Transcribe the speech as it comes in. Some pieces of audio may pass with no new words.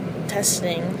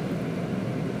Testing.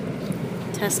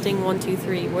 Testing 1, 2,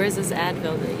 3. Where's this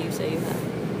Advil that you say you have?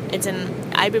 It's in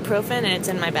ibuprofen and it's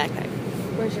in my backpack.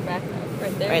 Where's your backpack?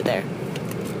 Right there? Right there.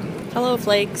 Hello,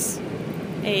 Flakes.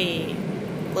 Hey,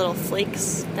 little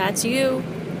Flakes. That's you.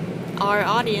 Our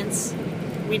audience.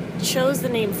 We chose the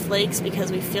name Flakes because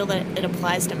we feel that it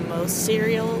applies to most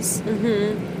cereals.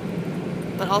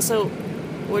 Mm-hmm. But also,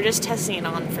 we're just testing it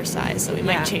on for size, so we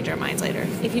might change our minds later.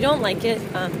 If you don't like it,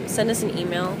 send us an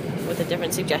email with a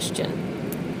different suggestion.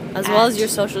 As well as your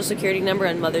social security number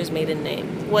and mother's maiden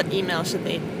name. What email should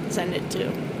they send it to?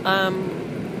 I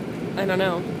don't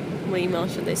know. What email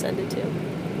should they send it to?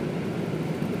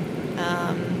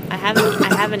 I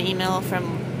have an email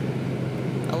from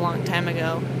a long time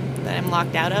ago that I'm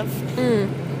locked out of.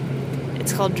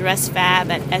 It's called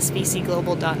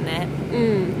dressfab@sbcglobal.net.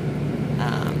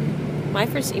 My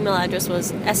first email address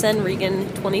was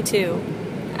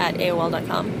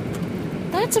snregan22@aol.com.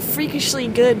 That's a freakishly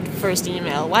good first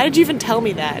email. Why did you even tell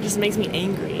me that? It just makes me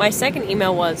angry. My second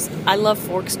email was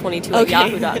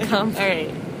iloveforks22@yahoo.com.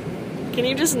 Alright. Can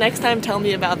you just next time tell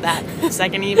me about that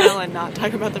second email and not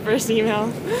talk about the first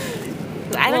email?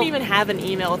 I don't even have an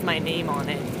email with my name on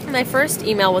it. My first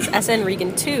email was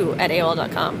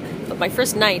snregan2@aol.com. But my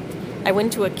first night, I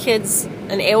went to an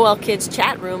AOL Kids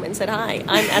chat room and said, "Hi,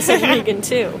 I'm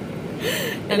snregan2."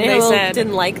 And AOL they said,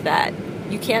 didn't like that.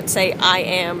 You can't say "I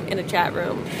am" in a chat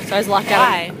room. So I was locked out.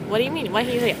 Why? What do you mean? Why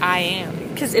can't you say "I am"?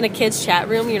 Because in a kid's chat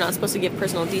room, you're not supposed to give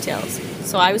personal details.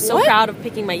 So I was so proud of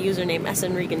picking my username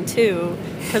snregan2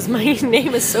 because my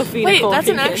name is Sophie. Wait, Nicole that's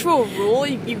Regan. an actual rule?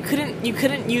 You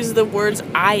couldn't use the words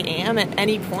 "I am" at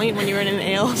any point when you were in an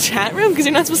AOL chat room because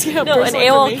you're not supposed to have personal an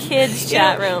AOL information. Kids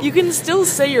chat room. You can still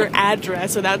say your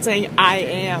address without saying "I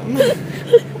am."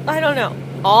 I don't know.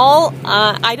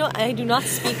 I do not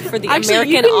speak for the Actually,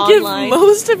 American you can online. give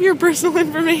most of your personal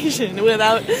information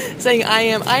without saying "I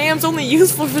am." I am's only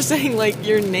useful for saying like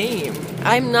your name.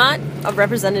 I'm not a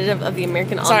representative of the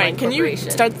American Online Corporation. Can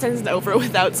you start the sentence over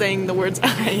without saying the words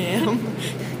 "I am"?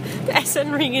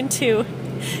 snregan2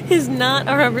 is not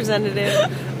a representative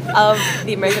of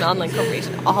the American Online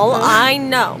Corporation. All I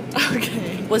know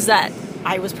was that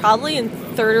I was probably in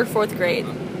 3rd or 4th grade.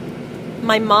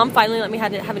 My mom finally let me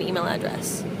have an email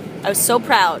address. I was so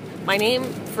proud. My name,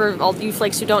 for all you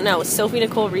flakes who don't know, is Sophie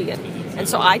Nicole Regan. And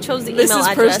so I chose the email address. This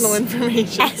is personal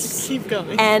information. Keep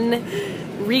going. N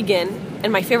Regan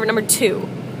and my favorite number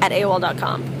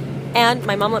 2@aol.com. And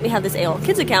my mom let me have this AOL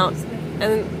Kids account,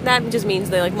 and that just means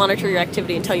they monitor your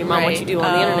activity and tell your mom what you do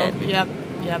on the internet.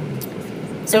 Yep.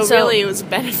 So really, it was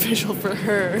beneficial for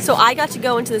her. So I got to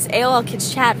go into this AOL Kids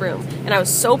chat room, and I was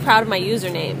so proud of my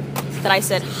username that I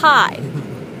said, "Hi,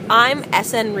 I'm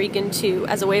snregan2,"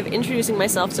 as a way of introducing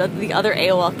myself to the other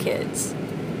AOL kids.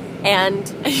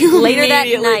 And later that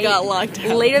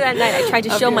night, I tried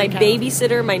to show my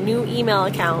babysitter my new email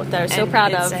account that I was so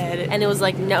proud of, and it was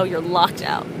like, "No, you're locked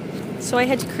out." So I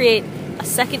had to create a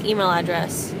second email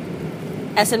address,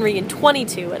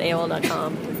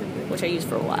 snregan22@aol.com, which I used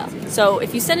for a while. So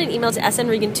if you send an email to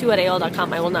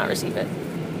snregan2@aol.com, I will not receive it.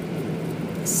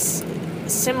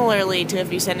 Similarly to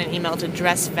if you send an email to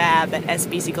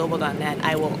dressfab@sbcglobal.net,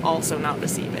 I will also not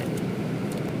receive it.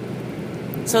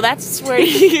 So that's where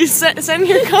you send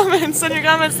your comments. Send your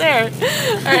comments there.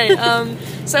 All right.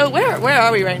 So where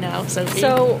are we right now, Sophie?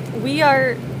 So we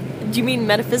are. Do you mean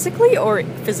metaphysically or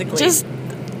physically? Just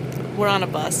we're on a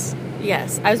bus.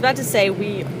 Yes, I was about to say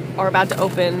we are about to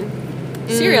open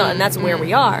cereal, and that's where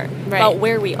we are. Right. But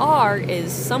where we are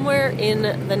is somewhere in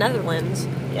the Netherlands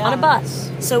on a bus.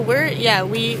 So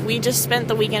we just spent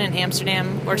the weekend in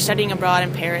Amsterdam. We're studying abroad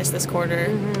in Paris this quarter,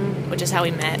 which is how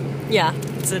we met. Yeah.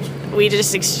 We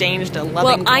just exchanged a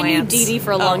loving glance. I knew Deedee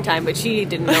for a long time, but she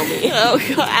didn't know me. Oh,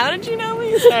 God. How did you know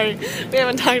me? Sorry. We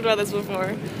haven't talked about this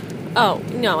before. Oh,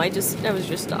 no, I was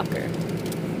your stalker.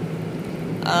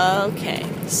 Okay.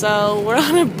 So, we're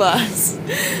on a bus.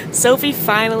 Sophie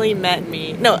finally met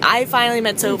me. No, I finally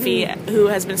met Sophie, who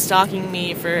has been stalking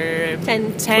me for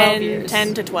 10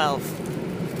 to 12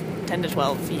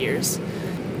 years.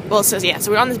 Well, so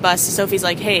we're on this bus. Sophie's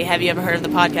like, "Hey, have you ever heard of the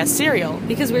podcast Serial?"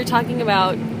 Because we were talking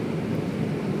about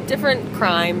different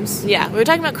crimes. Yeah, we were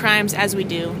talking about crimes as we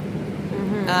do.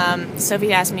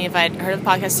 Sophie asked me if I'd heard of the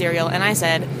podcast Serial, and I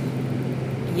said,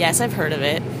 "Yes, I've heard of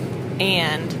it."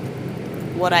 And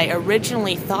what I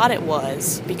originally thought it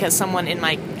was, because someone in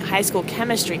my high school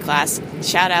chemistry class,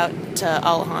 shout out to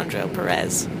Alejandro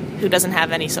Perez, who doesn't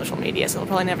have any social media, so he'll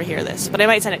probably never hear this, but I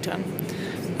might send it to him,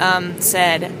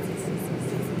 said,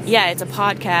 "Yeah, it's a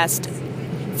podcast."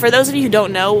 For those of you who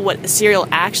don't know what Serial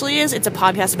actually is, it's a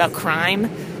podcast about crime,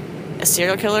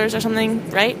 serial killers or something,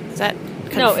 right? Is that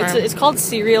No, it's called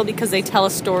Serial because they tell a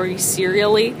story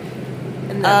serially,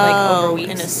 and then over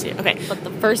weeks. Okay. But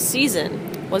the first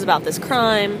season was about this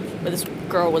crime where this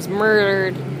girl was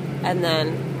murdered, and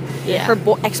then her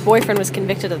ex-boyfriend was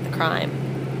convicted of the crime.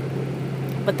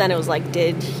 But then it was like,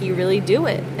 did he really do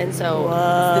it? And so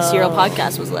the Serial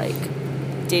podcast was like,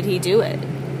 did he do it?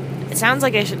 It sounds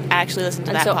like I should actually listen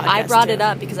to that podcast. And so I brought it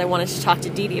up because I wanted to talk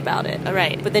to Deedee about it. All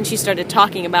right. But then she started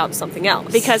talking about something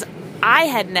else. Because I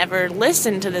had never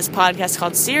listened to this podcast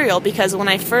called Serial, because when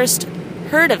I first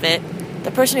heard of it, the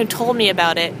person who told me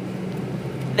about it,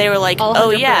 they were like,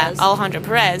 Alejandro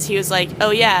Perez. He was like,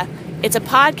 oh yeah, it's a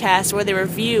podcast where they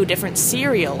review different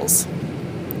cereals.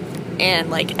 And,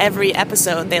 like, every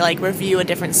episode, they, like, review a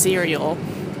different cereal.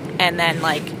 And then,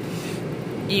 like,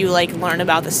 you, like, learn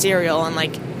about the cereal. And,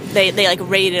 like, they like,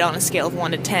 rate it on a scale of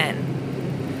 1 to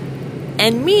 10.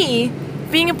 And me,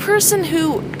 being a person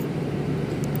who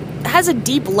has a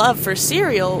deep love for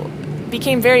cereal,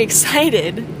 became very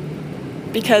excited.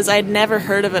 Because I'd never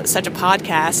heard of such a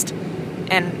podcast.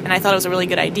 And I thought it was a really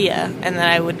good idea. And then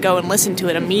I would go and listen to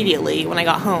it immediately when I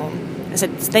got home. I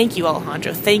said, thank you,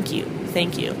 Alejandro. Thank you.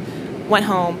 Thank you. Went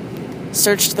home,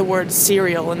 searched the word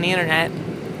cereal on the internet.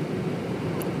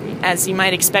 As you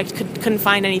might expect, couldn't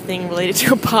find anything related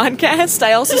to a podcast.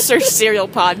 I also searched cereal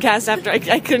podcast after I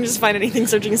couldn't just find anything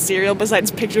searching cereal besides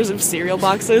pictures of cereal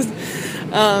boxes.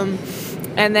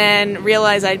 And then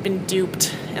realized I'd been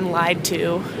duped and lied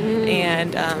to,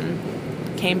 and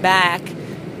came back,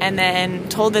 and then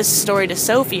told this story to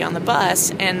Sophie on the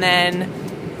bus, and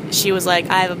then she was like,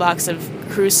 I have a box of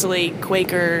Crucially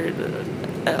Quaker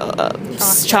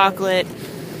chocolate.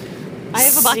 I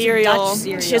have a box cereal. of Dutch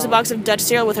cereal. She has a box of Dutch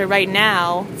cereal with her right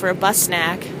now for a bus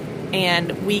snack,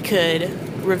 and we could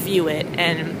review it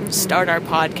and start our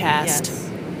podcast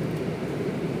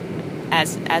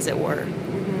as it were.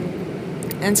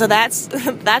 And so that's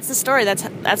the story. That's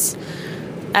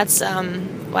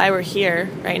why we're here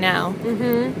right now.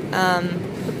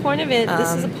 The point of it,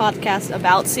 this is a podcast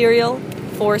about cereal,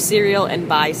 for cereal, and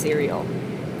by cereal.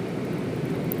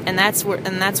 And that's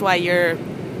why you're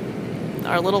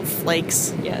our little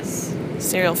flakes. Yes.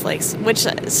 Cereal flakes, which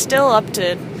is still up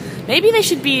to, maybe they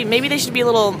should be a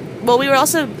little, well, we were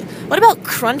also, what about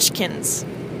Crunchkins?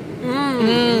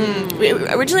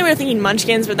 Originally we were thinking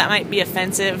Munchkins, but that might be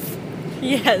offensive.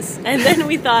 Yes, and then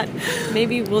we thought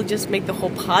maybe we'll just make the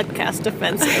whole podcast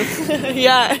offensive.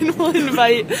 Yeah, and we'll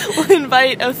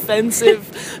invite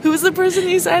offensive. Who was the person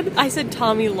you said? I said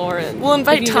Tommy Lauren. We'll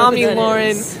invite Tommy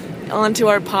Lauren onto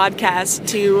our podcast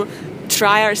to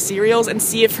try our cereals and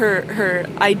see if her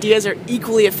ideas are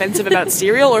equally offensive about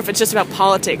cereal, or if it's just about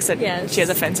politics that she has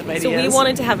offensive ideas. So we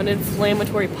wanted to have an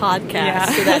inflammatory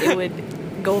podcast so that it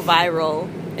would go viral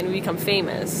and we become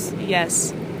famous.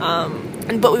 Yes.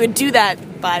 But we would do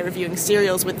that by reviewing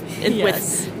cereals with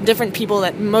different people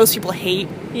that most people hate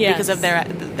because of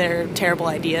their terrible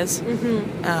ideas.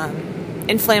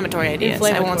 Inflammatory ideas.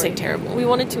 I won't say terrible. We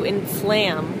wanted to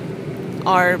inflame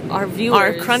our viewers,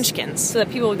 our Crunchkins, so that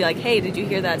people would be like, "Hey, did you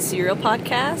hear that cereal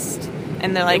podcast?"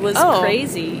 And they're like, "It was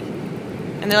crazy."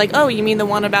 And they're like, "Oh, you mean the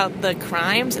one about the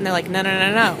crimes?" And they're like, "No,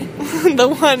 the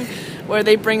one where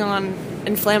they bring on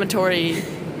inflammatory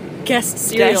guest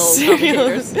cereals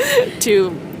to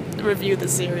review the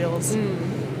cereals."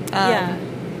 Now,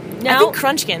 I think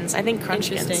Crunchkins.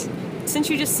 Interesting. Since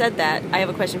you just said that, I have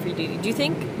a question for you, Deedee. Do you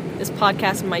think this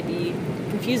podcast might be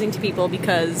confusing to people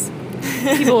because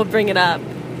people will bring it up,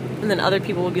 and then other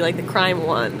people will be like the crime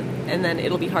one, and then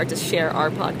it'll be hard to share our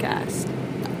podcast?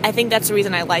 I think that's the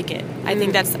reason I like it. I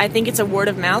think it's a word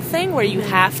of mouth thing where you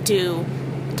have to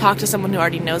talk to someone who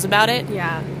already knows about it.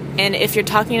 Yeah. And if you're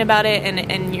talking about it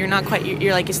and you're not quite,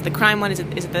 you're like, is it the crime one? Is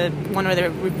it the one where they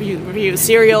review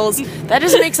cereals? That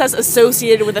just makes us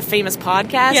associated with a famous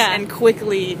podcast and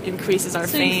quickly increases our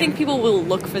fame. So you think people will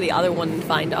look for the other one and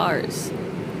find ours?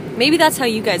 Maybe that's how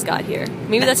you guys got here.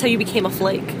 Maybe that's how you became a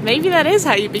flake. Maybe that is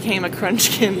how you became a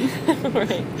Crunchkin.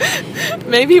 Right.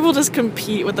 Maybe we'll just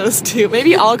compete with those two.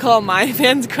 Maybe I'll call my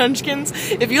fans Crunchkins.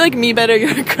 If you like me better,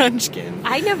 you're a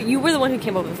Crunchkin. You were the one who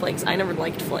came up with flakes. I never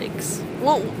liked flakes.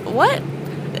 Well, what?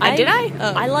 Did I?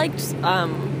 Oh. I liked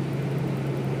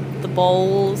the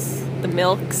bowls, the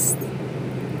milks,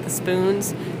 the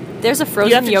spoons. There's a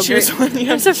frozen yogurt.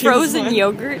 There's a frozen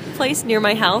yogurt place near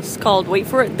my house called, wait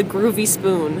for it, the Groovy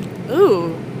Spoon.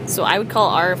 Ooh. So I would call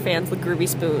our fans the Groovy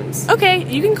Spoons. Okay,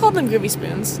 you can call them Groovy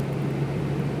Spoons.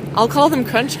 I'll call them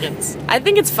Crunchkins. I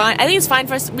think it's fine. I think it's fine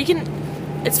for us.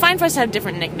 It's fine for us to have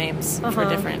different nicknames for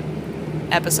different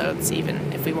episodes,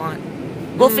 even if we want.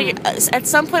 We'll figure. At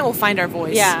some point, we'll find our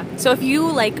voice. Yeah. So if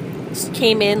you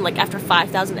came in like after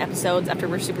 5,000 episodes, after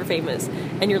we're super famous,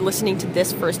 and you're listening to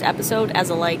this first episode as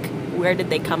a like, where did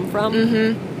they come from?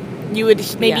 Mm-hmm. You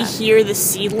would maybe hear the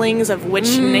seedlings of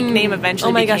which nickname eventually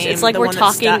oh my became gosh, it's like the we're one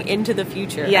talking that stuck. into the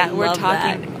future. Yeah, we're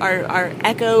talking. Our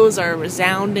echoes are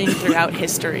resounding throughout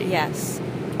history. Yes.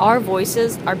 Our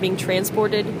voices are being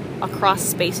transported across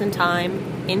space and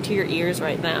time into your ears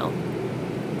right now.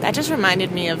 That just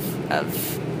reminded me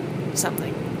of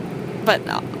something. But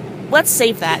let's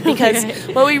save that, because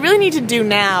what we really need to do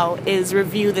now is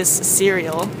review this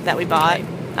cereal that we bought. Okay.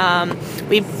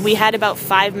 We had about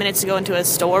 5 minutes to go into a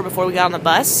store before we got on the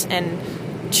bus and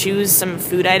choose some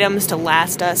food items to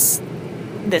last us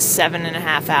this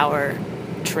 7.5 hour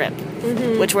trip,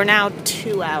 which we're now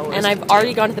 2 hours. And I've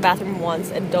already gone to the bathroom once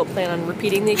and don't plan on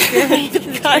repeating the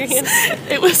experience.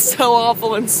 It was so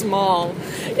awful and small.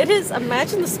 It is.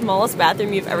 Imagine the smallest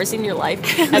bathroom you've ever seen in your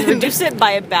life and reduce it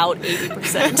by about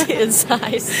 80% in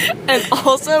size. And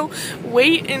also,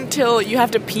 wait until you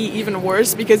have to pee even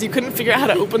worse because you couldn't figure out how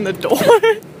to open the door.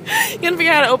 You couldn't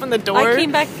figure out how to open the door. I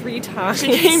came back 3 times.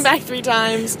 She came back 3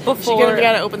 times before. She couldn't figure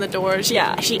out how to open the door. She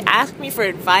asked me for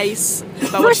advice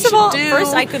about what she should do.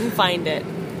 First, I couldn't find it.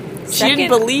 She didn't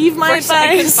believe my advice.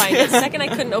 I couldn't find it. Second, I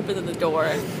couldn't open the door.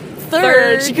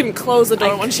 Third, she couldn't close the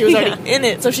door when she was already in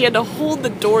it, so she had to hold the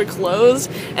door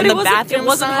closed. And the bathroom it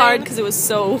wasn't hard because it was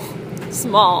so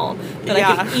small that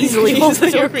I could easily hold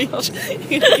the door closed.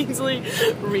 You could easily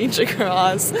reach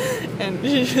across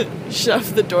and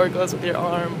shove the door closed with your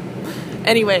arm.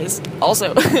 Anyways,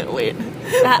 also, wait.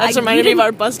 That's reminded me of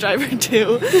our bus driver,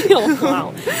 too. Oh,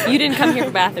 wow. You didn't come here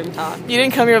for bathroom talk. You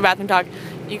didn't come here for bathroom talk.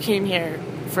 You came here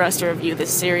for us to review this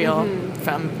cereal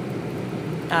from,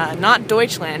 not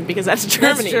Deutschland, because that's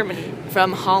Germany. That's Germany.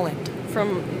 From Holland.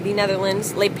 From the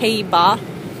Netherlands, Les Pays-Bas,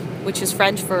 which is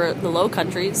French for the Low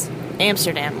Countries.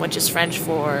 Amsterdam, which is French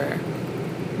for...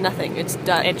 Nothing. It's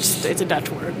Dutch. It's a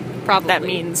Dutch word. Probably. That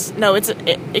means... No, it's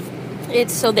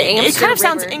so the Amster It kind of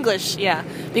sounds River, English, yeah.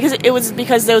 Because there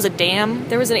was a dam.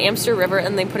 There was an Amster River,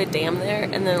 and they put a dam there,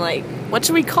 and then, like... What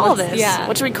should we call this? Yeah.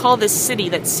 What should we call this city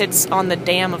that sits on the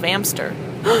dam of Amster?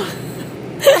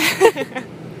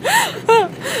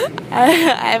 I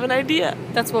have an idea.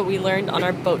 That's what we learned on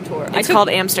our boat tour. It's called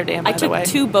Amsterdam, by the way. I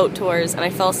took 2 boat tours, and I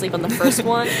fell asleep on the first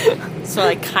one, so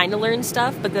I kind of learned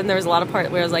stuff, but then there was a lot of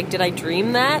part where I was like, did I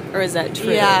dream that, or is that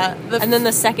true? Yeah. And then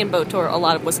the second boat tour, a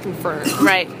lot of was confirmed.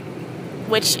 Right.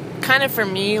 Which, kind of for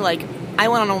me, like, I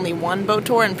went on only 1 boat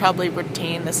tour and probably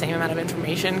retained the same amount of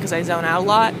information because I zone out a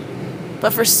lot.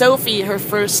 But for Sophie, her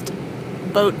first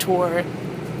boat tour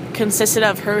consisted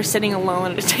of her sitting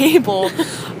alone at a table,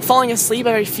 falling asleep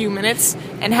every few minutes,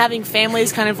 and having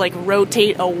families kind of like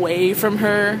rotate away from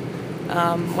her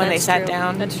when they sat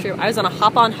down. That's true. I was on a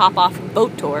hop-on, hop-off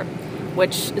boat tour,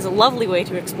 which is a lovely way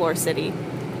to explore a city.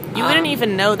 You wouldn't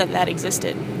even know that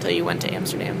existed until you went to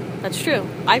Amsterdam. That's true.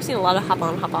 I've seen a lot of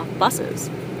hop-on, hop-off buses,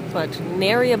 but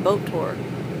nary a boat tour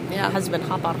has been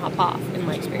hop-on, hop-off in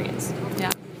my experience.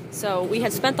 Yeah. So we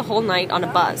had spent the whole night on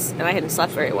a bus, and I hadn't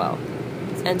slept very well.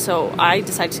 And so I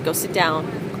decided to go sit down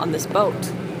on this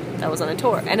boat that was on a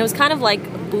tour. And it was kind of like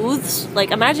booths.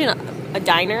 Like, imagine a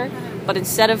diner, but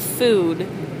instead of food,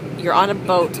 you're on a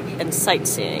boat and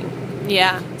sightseeing.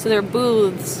 Yeah. So there were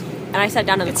booths, and I sat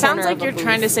down in the corner of a booth. It sounds like you're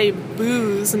trying to say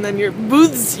booze, and then your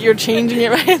booths, you're changing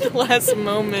it right at the last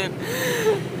moment.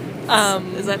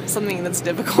 Is that something that's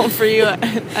difficult for you?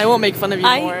 I won't make fun of you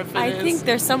more if it is. I think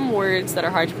there's some words that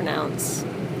are hard to pronounce.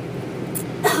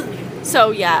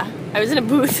 So, yeah, I was in a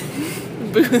booth.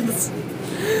 Booths.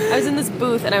 I was in this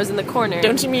booth, and I was in the corner.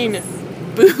 Don't you mean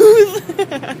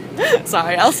booth?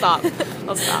 Sorry, I'll stop.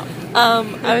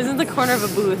 I was in the corner of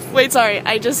a booth. Wait, sorry,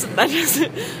 I just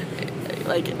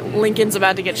like, Lincoln's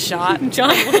about to get shot. John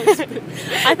Wilkes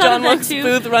Booth. I thought John of that Wilkes too.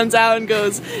 Booth runs out and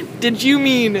goes, "Did you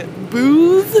mean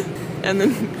booth?" And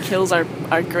then kills our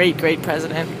great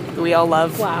president, who we all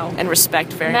love and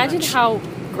respect very much. Imagine how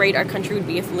great our country would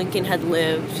be if Lincoln had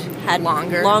lived, had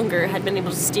been able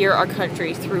to steer our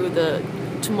country through the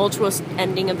tumultuous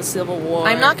ending of the Civil War.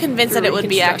 I'm not convinced that it would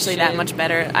be actually that much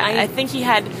better. I think he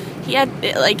had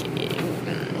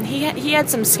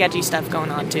some sketchy stuff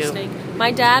going on too. My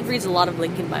dad reads a lot of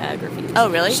Lincoln biographies. Oh,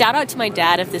 really? Shout out to my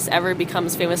dad if this ever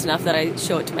becomes famous enough that I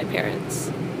show it to my parents.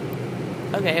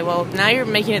 Okay, well, now you're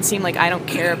making it seem like I don't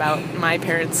care about my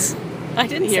parents I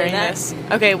didn't hearing say that. this.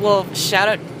 Okay, well, shout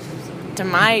out to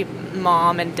my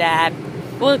mom and dad.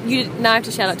 Well, you now have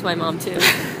to shout out to my mom, too.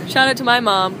 Shout out to my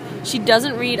mom. She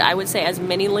doesn't read, I would say, as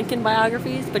many Lincoln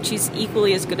biographies, but she's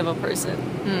equally as good of a person.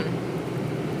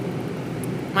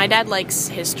 My dad likes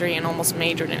history and almost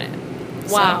majored in it.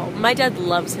 Wow. So. My dad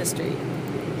loves history.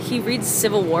 He reads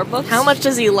Civil War books. How much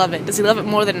does he love it? Does he love it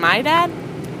more than my dad?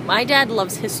 My dad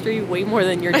loves history way more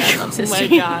than your dad loves history. Oh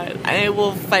my god. I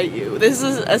will fight you. This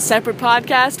is a separate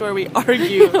podcast where we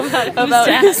argue about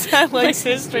whose dad likes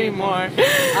history more.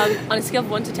 On a scale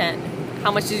of 1 to 10,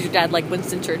 how much does your dad like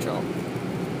Winston Churchill?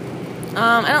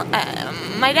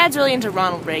 My dad's really into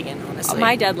Ronald Reagan, honestly.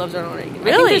 My dad loves Ronald Reagan.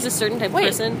 Really? I think there's a certain type of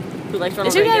person who likes Ronald Reagan.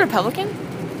 Is your dad Republican?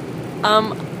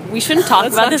 We shouldn't talk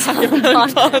about this on the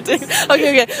podcast.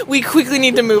 Okay. We quickly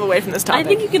need to move away from this topic. I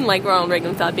think you can like Ronald Reagan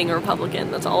without being a Republican.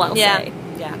 That's all I'll say.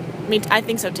 Yeah. I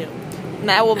think so too.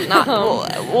 Now we'll not.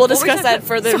 We'll discuss that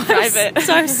further in private.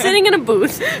 So I was sitting in a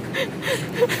booth.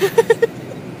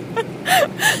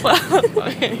 I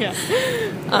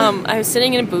was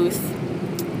sitting in a booth,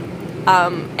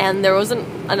 and there wasn't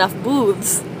enough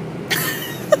booths.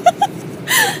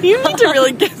 You need to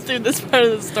really get through this part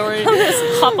of the story.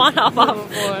 This hop on, hop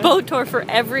off boat tour for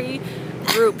every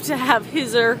group to have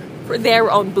his or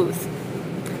their own booth.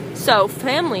 So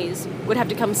families would have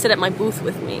to come sit at my booth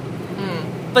with me.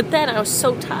 But then I was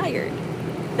so tired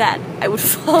that I would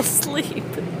fall asleep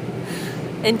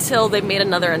until they made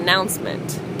another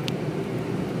announcement.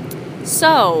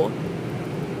 So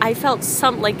I felt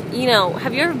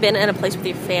have you ever been in a place with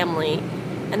your family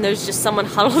and there's just someone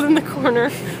huddled in the corner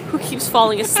who keeps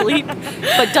falling asleep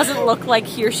but doesn't look like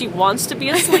he or she wants to be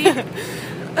asleep?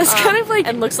 It's kind of like...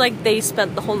 And looks like they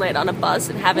spent the whole night on a bus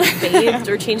and haven't bathed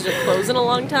or changed their clothes in a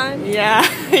long time.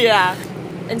 Yeah.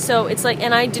 And so it's like,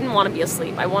 and I didn't want to be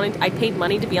asleep. I paid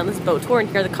money to be on this boat tour and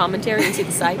hear the commentary and see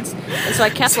the sights. And so I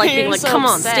kept being like, come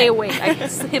on, stay awake. I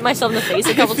hit myself in the face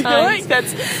a couple times. Like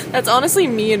that's honestly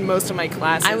me in most of my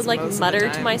classes. I would mutter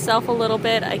to myself a little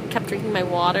bit. I kept drinking my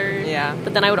water. Yeah.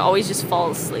 But then I would always just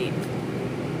fall asleep.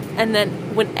 And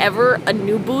then whenever a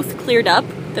new booth cleared up,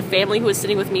 the family who was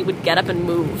sitting with me would get up and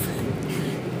move.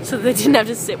 So they didn't have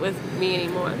to sit with me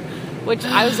anymore. Which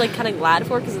I was kind of glad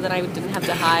for, because then I didn't have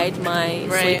to hide my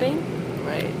sleeping.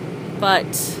 Right.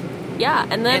 But yeah,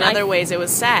 and then in other ways it was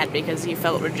sad because you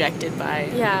felt rejected by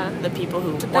the people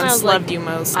who once loved you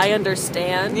most. I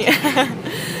understand. Yeah.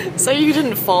 So you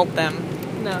didn't fault them.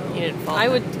 No, you didn't fault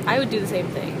them. I would do the same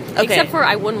thing. Okay. Except for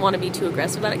I wouldn't want to be too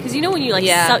aggressive about it, because when you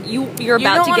you're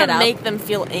about to get up, make them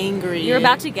feel angry. You're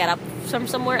about to get up from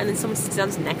somewhere, and then someone sits down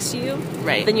next to you.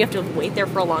 Right. Then you have to wait there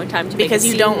for a long time because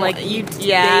you don't you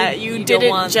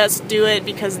didn't just do it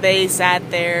because they sat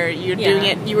there. You're doing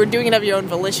it. You were doing it of your own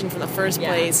volition from the first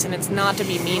place, and it's not to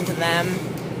be mean to them.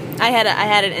 I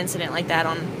had an incident like that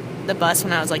on the bus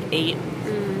when I was 8.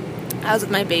 I was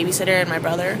with my babysitter and my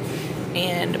brother,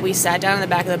 and we sat down in the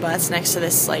back of the bus next to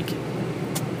this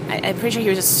I'm pretty sure he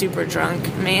was a super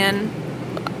drunk man.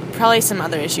 Probably some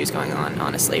other issues going on,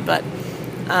 honestly, but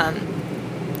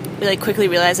we quickly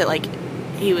realized that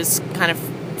he was kind of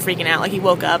freaking out. He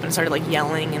woke up and started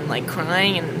yelling and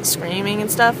crying and screaming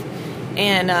and stuff,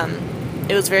 and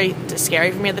it was very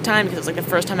scary for me at the time because it was the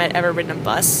first time I'd ever ridden a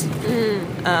bus.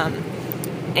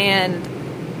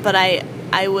 But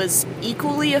I was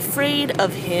equally afraid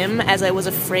of him as I was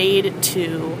afraid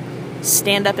to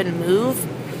stand up and move,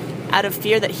 out of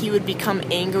fear that he would become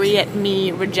angry at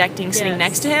me rejecting sitting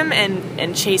next to him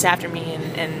and chase after me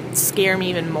and scare me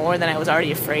even more than I was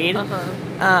already afraid. So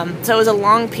it was a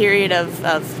long period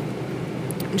of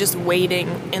just waiting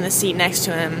in the seat next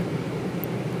to him,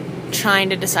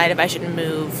 trying to decide if I should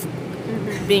move,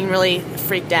 being really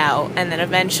freaked out, and then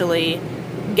eventually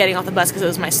getting off the bus because it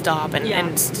was my stop and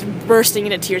bursting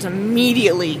into tears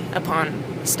immediately upon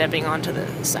stepping onto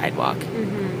the sidewalk.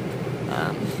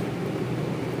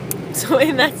 So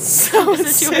in that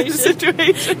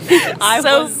situation,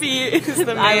 Sophie is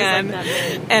the man,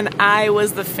 and I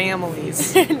was the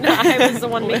families. No, I was the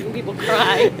one making people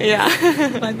cry.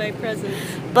 By my presence.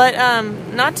 But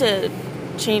not to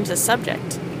change the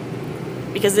subject,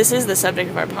 because this is the subject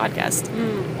of our podcast.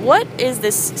 What is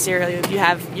this cereal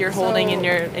you're holding in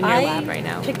your lap right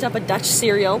now? I picked up a Dutch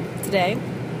cereal today,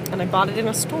 and I bought it in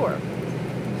a store.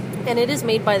 And it is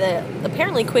made by the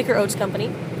apparently Quaker Oats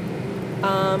company.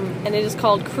 And it is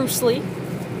called Kruisli.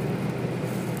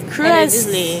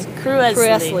 Kruisli.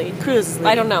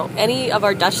 I don't know. Any of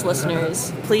our Dutch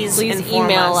listeners, please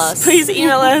email us. Please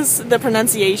email us the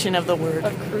pronunciation of the word.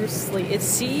 Kruisli. It's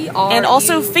C-R-U-E-S-L-I. And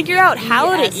also figure out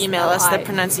how to email us the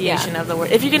pronunciation of the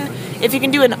word. If you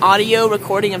can do an audio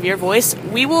recording of your voice,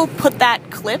 we will put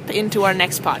that clip into our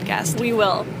next podcast. We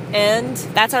will. And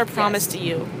that's our promise to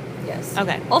you. Yes.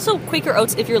 Okay. Also, Quaker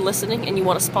Oats, if you're listening and you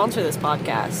want to sponsor this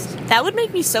podcast, that would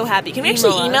make me so happy. Can we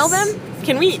actually email them?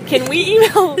 Can we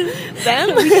email them?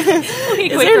 Okay,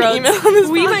 Is there an email on this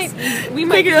we box? we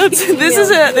might Quaker Oats. This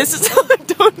is how I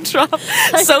don't drop.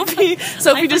 Sophie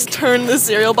I just turned the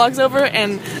cereal box over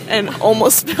and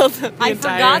almost spilled the I entire.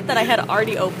 forgot that I had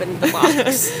already opened the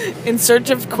box. In search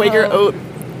of Quaker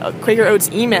Oats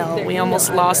email, Their we email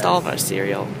almost lost address. all of our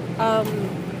cereal.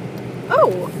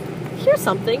 Oh, here's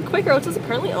something. Quaker Oats is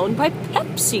apparently owned by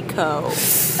PepsiCo.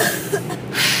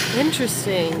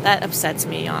 Interesting. That upsets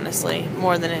me, honestly,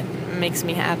 more than it makes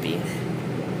me happy.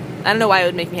 I don't know why it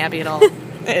would make me happy at all.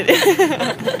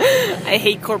 I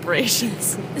hate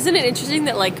corporations. Isn't it interesting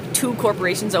that, like, 2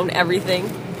 corporations own everything?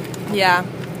 Yeah,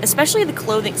 especially the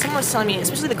clothing. Someone was telling me,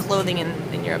 especially the clothing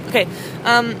in Europe. Okay,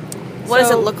 what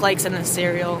does it look like in a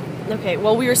cereal? Okay,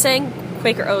 well, we were saying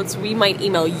Quaker Oats, we might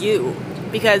email you.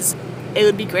 Because it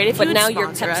would be great if you But would now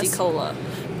you're sponsor us. Pepsi-Cola.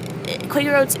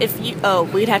 Quaker Oats, if you... Oh,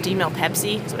 we'd have to email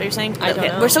Pepsi, is what you're saying? I don't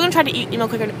know. We're still going to try to email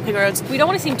Quaker Oats. We don't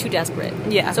want to seem too desperate.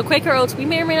 Yeah. So Quaker Oats, we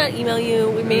may or may not email you.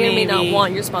 We may or may not Maybe.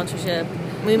 want your sponsorship.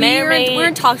 We're We're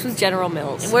in talks with General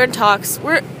Mills. We're in talks.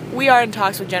 We are in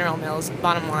talks with General Mills,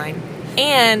 bottom line.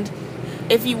 And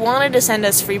if you wanted to send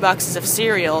us free boxes of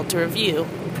cereal to review,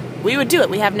 we would do it.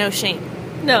 We have no shame.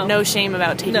 No shame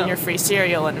about taking your free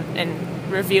cereal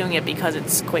and reviewing it because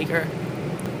it's Quaker.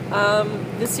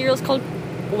 The cereal is called,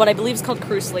 what I believe is called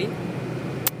Cruisely,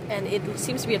 and it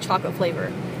seems to be a chocolate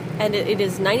flavor. And it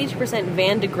is 92%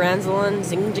 Van de Granzelen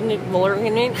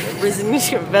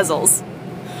Vezels,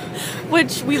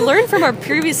 which we learned from our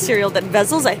previous cereal that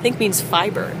Vezels, I think, means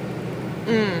fiber.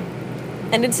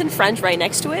 And it's in French right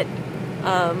next to it.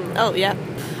 Oh, yeah.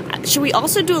 Should we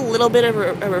also do a little bit of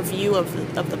a review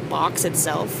of the box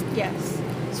itself? Yes.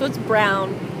 So it's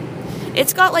brown.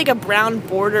 It's got like a brown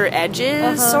border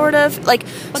edges, sort of. Like,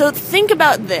 so think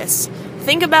about this.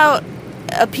 Think about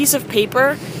a piece of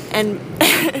paper and...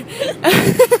 Think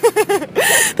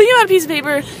about a piece of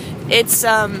paper. It's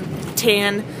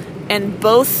tan, and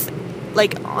both,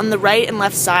 like, on the right and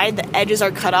left side, the edges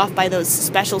are cut off by those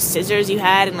special scissors you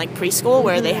had in, like, preschool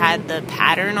where they had the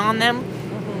pattern on them.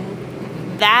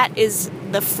 That is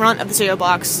the front of the cereal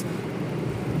box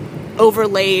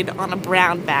overlaid on a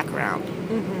brown background.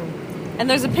 And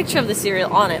there's a picture of the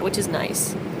cereal on it, which is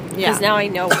nice. Yeah. Because now I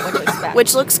know what to expect.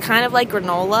 Which looks kind of like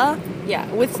granola.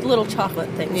 Yeah, with little chocolate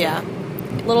things. Yeah.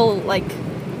 Little, like,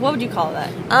 what would you call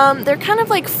that? They're kind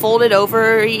of like folded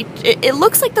over. It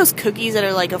looks like those cookies that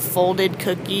are like a folded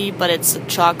cookie, but it's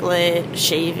chocolate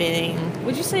shaving.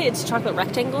 Would you say it's chocolate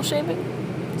rectangle shaving?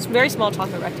 It's a very small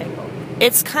chocolate rectangle.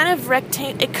 It's kind of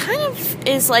rectangle. It kind of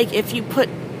is like if you put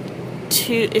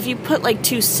like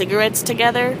 2 cigarettes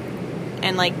together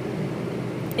and like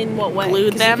In what way?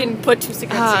 glued 'Cause them. You can put 2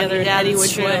 cigarettes together in any that's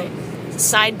which true. way.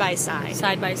 Side by side,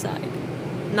 Side by side.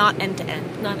 not end to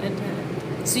end. Not end to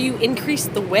end. So you increase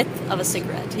the width of a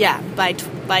cigarette. Yeah, by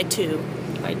 2.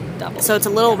 By double. So it's a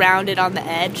little rounded on the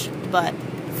edge, but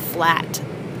flat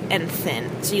and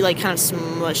thin. So you like kind of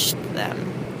smush them.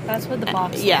 That's what the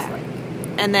box yeah. looks like.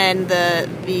 And then the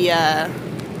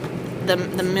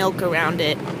milk around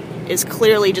it is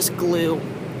clearly just glue,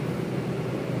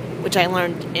 which I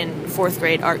learned in 4th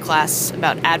grade art class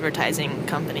about advertising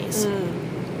companies.